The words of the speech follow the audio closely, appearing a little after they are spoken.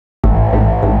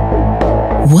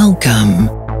Welcome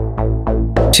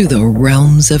to the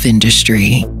realms of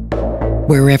industry,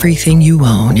 where everything you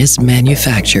own is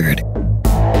manufactured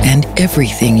and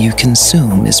everything you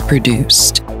consume is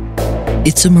produced.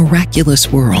 It's a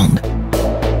miraculous world,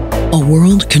 a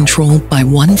world controlled by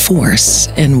one force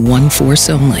and one force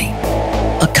only,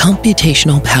 a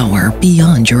computational power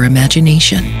beyond your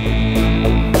imagination.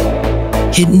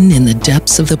 Hidden in the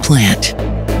depths of the plant,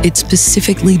 it's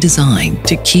specifically designed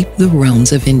to keep the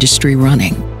realms of industry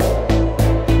running.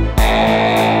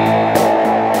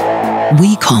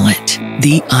 We call it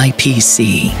the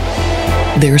IPC.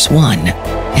 There's one,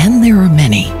 and there are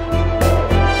many.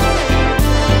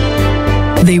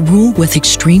 They rule with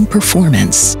extreme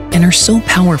performance and are so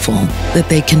powerful that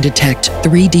they can detect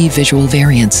 3D visual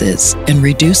variances and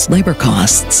reduce labor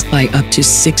costs by up to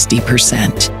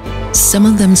 60%. Some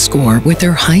of them score with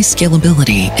their high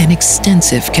scalability and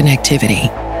extensive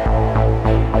connectivity.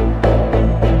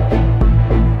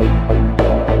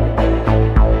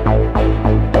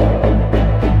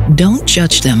 Don't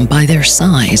judge them by their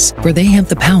size, for they have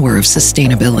the power of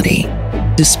sustainability.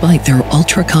 Despite their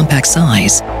ultra-compact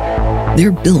size,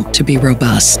 they're built to be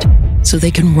robust, so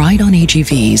they can ride on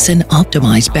AGVs and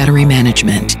optimize battery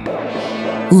management.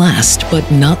 Last but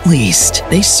not least,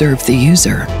 they serve the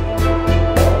user.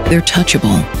 They're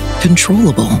touchable,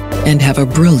 controllable, and have a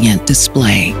brilliant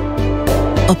display.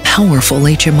 A powerful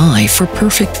HMI for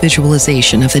perfect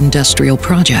visualization of industrial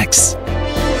projects.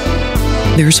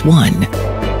 There's one,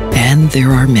 and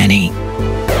there are many.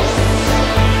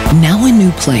 Now a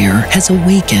new player has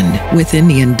awakened within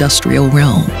the industrial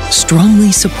realm.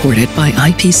 Strongly supported by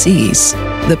IPCs,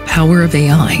 the power of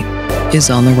AI is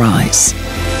on the rise.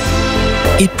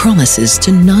 It promises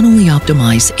to not only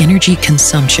optimize energy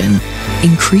consumption,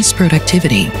 increase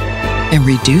productivity, and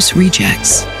reduce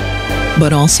rejects,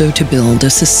 but also to build a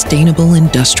sustainable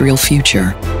industrial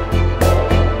future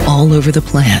all over the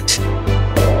plant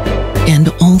and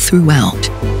all throughout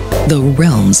the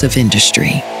realms of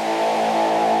industry.